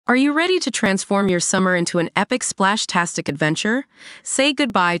Are you ready to transform your summer into an epic splash-tastic adventure? Say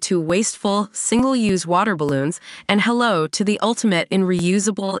goodbye to wasteful, single-use water balloons and hello to the ultimate in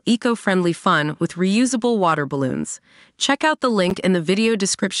reusable, eco-friendly fun with reusable water balloons. Check out the link in the video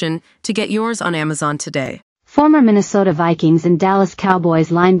description to get yours on Amazon today. Former Minnesota Vikings and Dallas Cowboys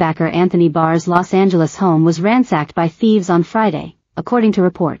linebacker Anthony Barr's Los Angeles home was ransacked by thieves on Friday, according to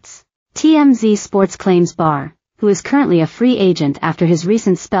reports. TMZ Sports claims Barr, who is currently a free agent after his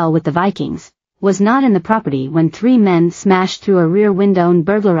recent spell with the Vikings, was not in the property when three men smashed through a rear window and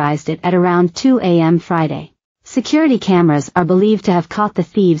burglarized it at around 2 a.m. Friday. Security cameras are believed to have caught the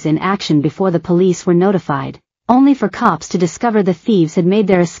thieves in action before the police were notified, only for cops to discover the thieves had made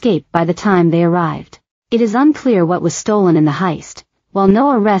their escape by the time they arrived. It is unclear what was stolen in the heist, while no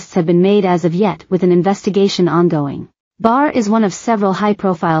arrests have been made as of yet with an investigation ongoing. Barr is one of several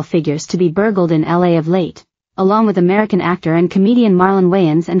high-profile figures to be burgled in LA of late, along with American actor and comedian Marlon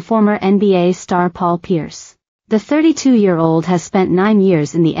Wayans and former NBA star Paul Pierce. The 32-year-old has spent 9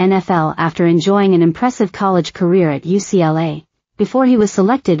 years in the NFL after enjoying an impressive college career at UCLA, before he was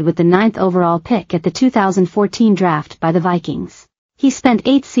selected with the 9th overall pick at the 2014 draft by the Vikings. He spent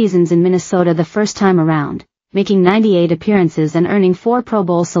 8 seasons in Minnesota the first time around, making 98 appearances and earning 4 Pro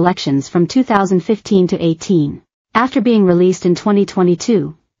Bowl selections from 2015 to 18. After being released in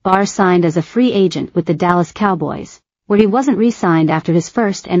 2022, Barr signed as a free agent with the Dallas Cowboys, where he wasn't re-signed after his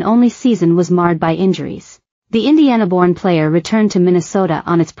first and only season was marred by injuries. The Indiana-born player returned to Minnesota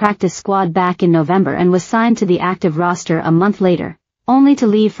on its practice squad back in November and was signed to the active roster a month later, only to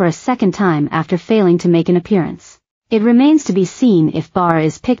leave for a second time after failing to make an appearance. It remains to be seen if Barr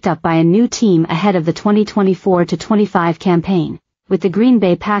is picked up by a new team ahead of the 2024-25 campaign, with the Green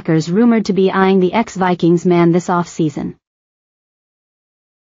Bay Packers rumored to be eyeing the ex-Vikings man this offseason.